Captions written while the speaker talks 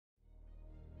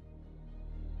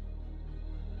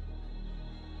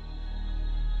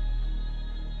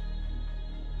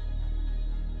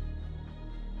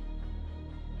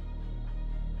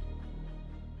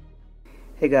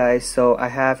Hey guys, so I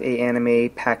have a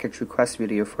anime package request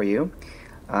video for you.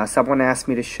 Someone asked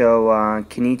me to show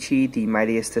Kenichi, the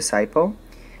Mightiest Disciple.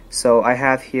 So I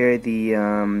have here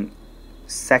the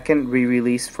second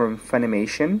re-release from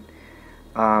Funimation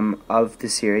of the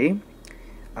series.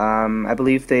 I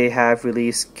believe they have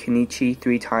released Kenichi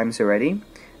 3 times already.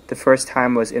 The first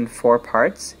time was in 4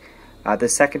 parts. The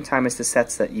second time is the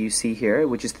sets that you see here,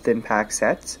 which is the thin pack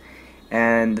sets.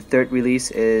 And the third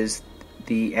release is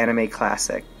the anime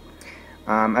classic.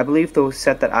 I believe the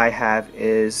set that I have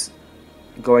is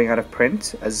going out of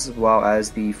print, as well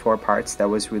as the 4 parts that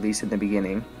was released in the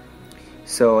beginning.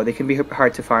 So they can be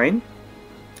hard to find,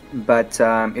 but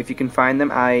if you can find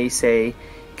them, I say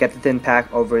get the thin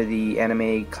pack over the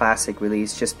anime classic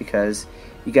release, just because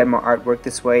you get more artwork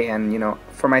this way. And you know,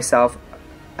 for myself,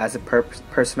 as a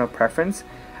personal preference,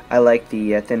 I like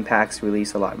the thin packs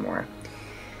release a lot more.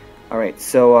 Alright,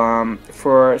 so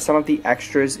for some of the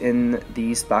extras in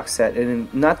these box set,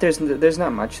 and there's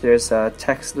not much. There's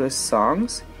textless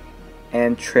songs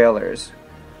and trailers,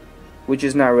 which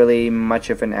is not really much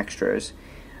of an extras.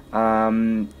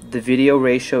 The video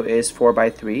ratio is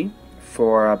 4:3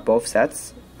 for both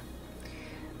sets,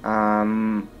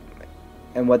 and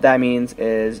what that means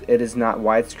is it is not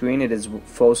widescreen, it is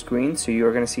full screen. So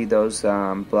you're going to see those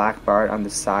black bar on the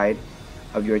side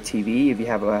of your TV if you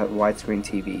have a widescreen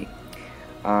TV.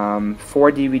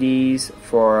 4 DVDs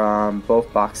for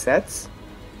both box sets.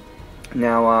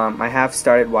 Now I have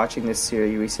started watching this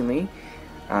series recently,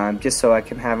 just so I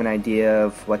can have an idea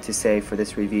of what to say for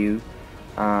this review.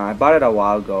 I bought it a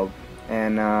while ago,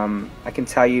 and I can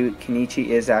tell you Kenichi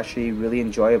is actually really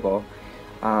enjoyable.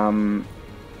 I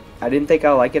didn't think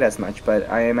I'll like it as much, but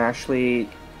I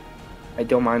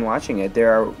don't mind watching it.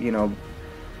 There are, you know,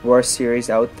 worse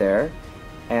series out there,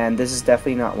 and this is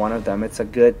definitely not one of them. It's a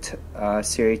good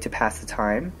series to pass the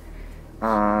time.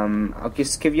 I'll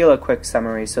just give you a quick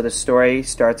summary. So the story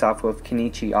starts off with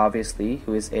Kenichi, obviously,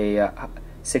 who is a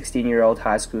 16-year-old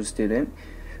high school student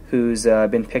who's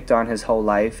been picked on his whole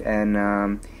life, and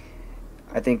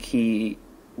I think he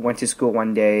went to school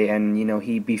one day, and you know,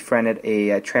 he befriended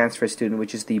a transfer student,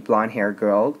 which is the blonde-haired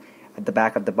girl at the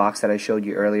back of the box that I showed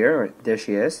you earlier. There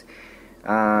she is,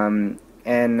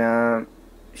 and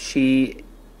she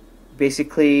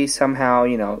basically somehow,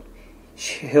 you know,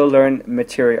 he'll learn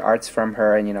material arts from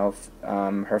her, and you know,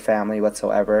 her family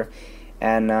whatsoever,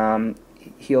 and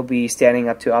he'll be standing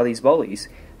up to all these bullies.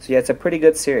 So yeah, it's a pretty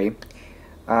good series.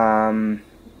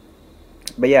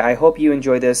 But yeah, I hope you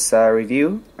enjoy this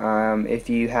review. If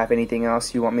you have anything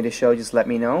else you want me to show, just let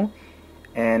me know.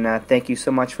 And thank you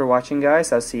so much for watching,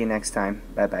 guys. I'll see you next time.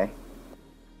 Bye bye.